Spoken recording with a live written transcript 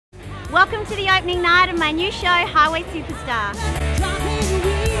Welcome to the opening night of my new show, Highway Superstar.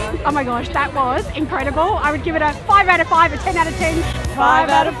 Oh my gosh, that was incredible. I would give it a 5 out of 5, a 10 out of 10. 5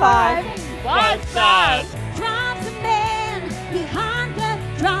 out of 5. 5 stars. Drives a man behind the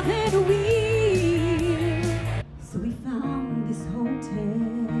driving wheel. So we found this hotel.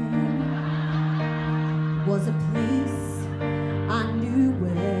 Was a place I knew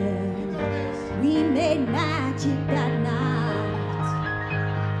well. We made magic that night.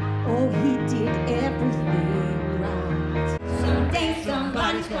 Oh, he did everything right. Someday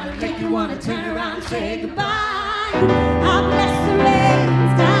somebody's gonna make you wanna turn around and say goodbye. I bless the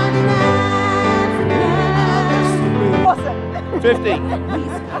rains down in Africa. Awesome. 50.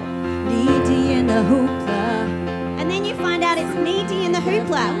 Knee-deep in the hoopla. And then you find out it's knee-deep in the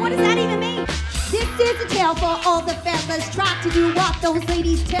hoopla. What does that even mean? This is a tale for all the fellas. Try to do what those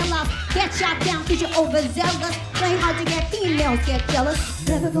ladies tell us. Get shot down cause you're overzealous. Play hard to get, females get jealous.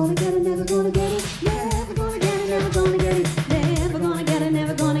 Never gonna get it, never gonna get it. Never gonna get it, never gonna get it. Never gonna get it,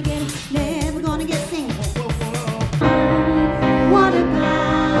 never gonna get it. Never gonna get seen. What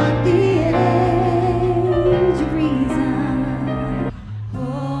about the age of reason?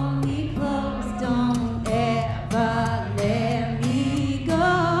 Hold me close, don't ever let me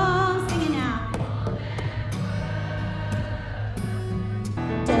go. Sing it now.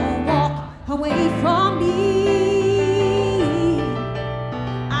 Don't walk away from me.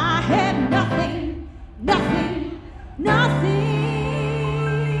 I have nothing, nothing, nothing.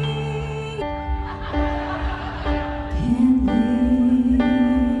 Can't live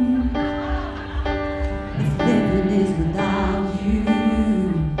if living is without you.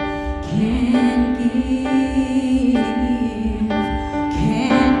 Can't give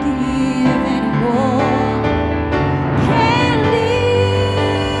anymore. Can't live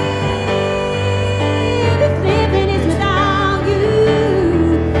if living is without you.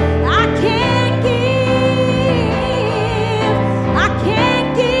 I can't give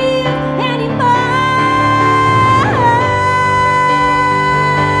anymore.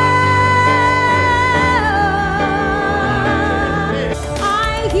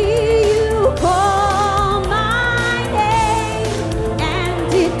 I hear you call my name,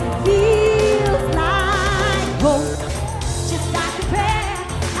 and it feels like hope. Just like a prayer,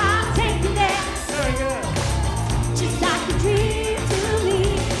 I'll take you there. Very good. Just like a dream to me.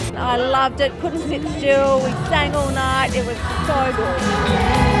 I loved it. Couldn't sit still. We sang all night. It was so good.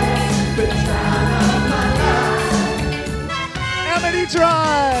 Amity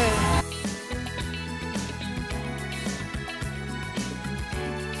Drive.